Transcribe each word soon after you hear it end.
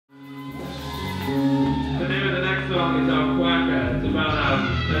song is Al-Quacka. It's about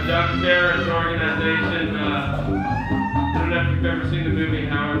a duck terrorist organization. I don't know if you've ever seen the movie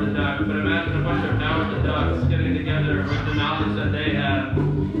Howard the Duck, but imagine a bunch of Howard the Ducks getting together with the knowledge that they have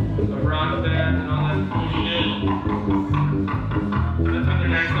of rock bands and all that cool shit. That's what the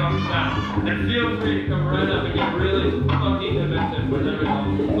next song's about. And feel free to come right up and get really fucking convinced with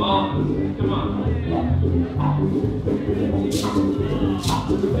everyone. All of us. Come on.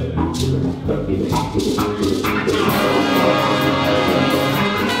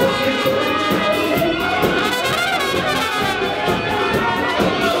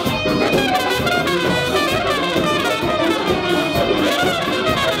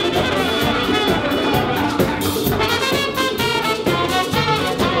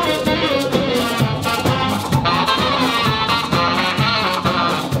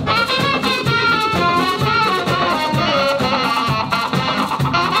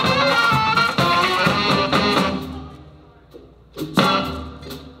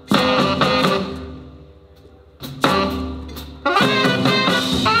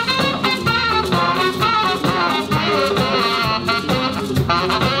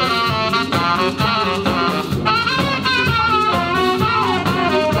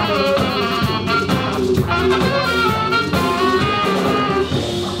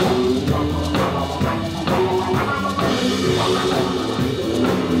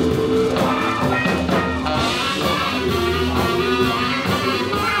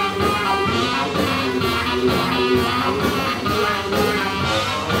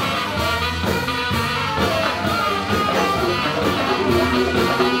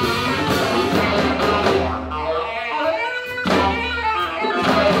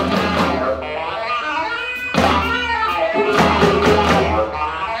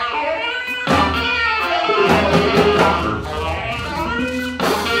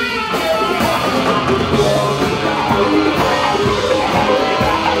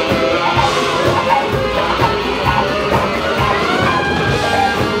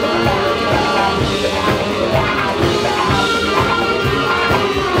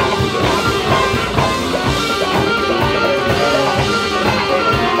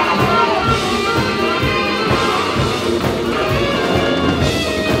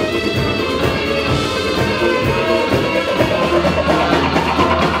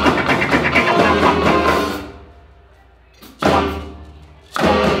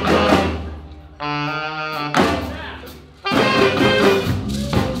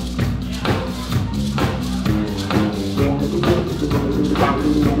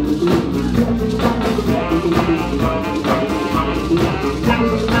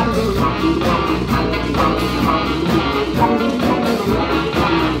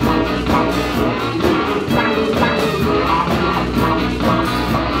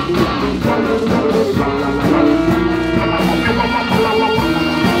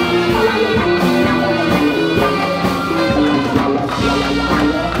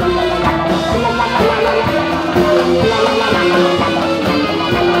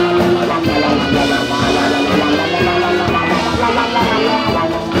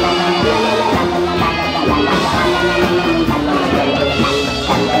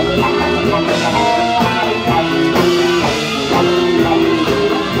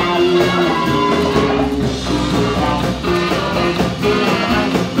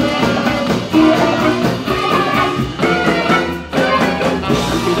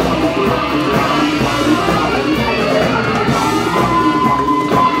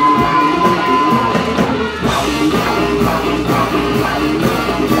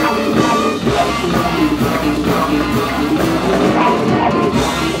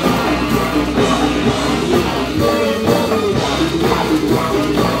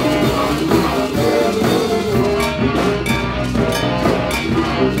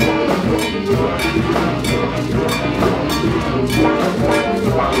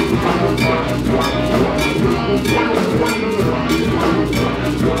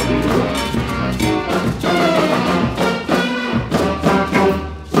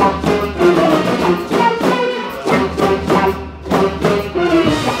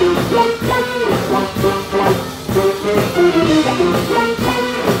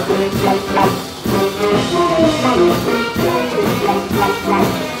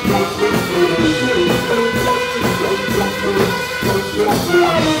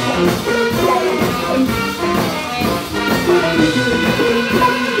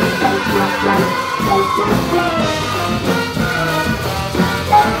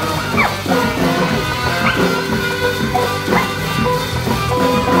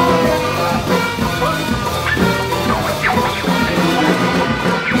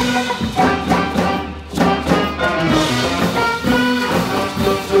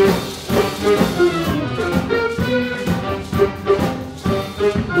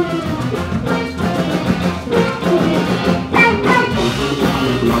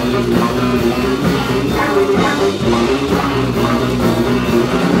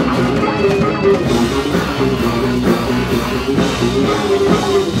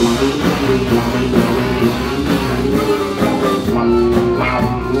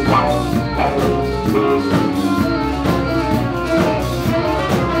 Thank you.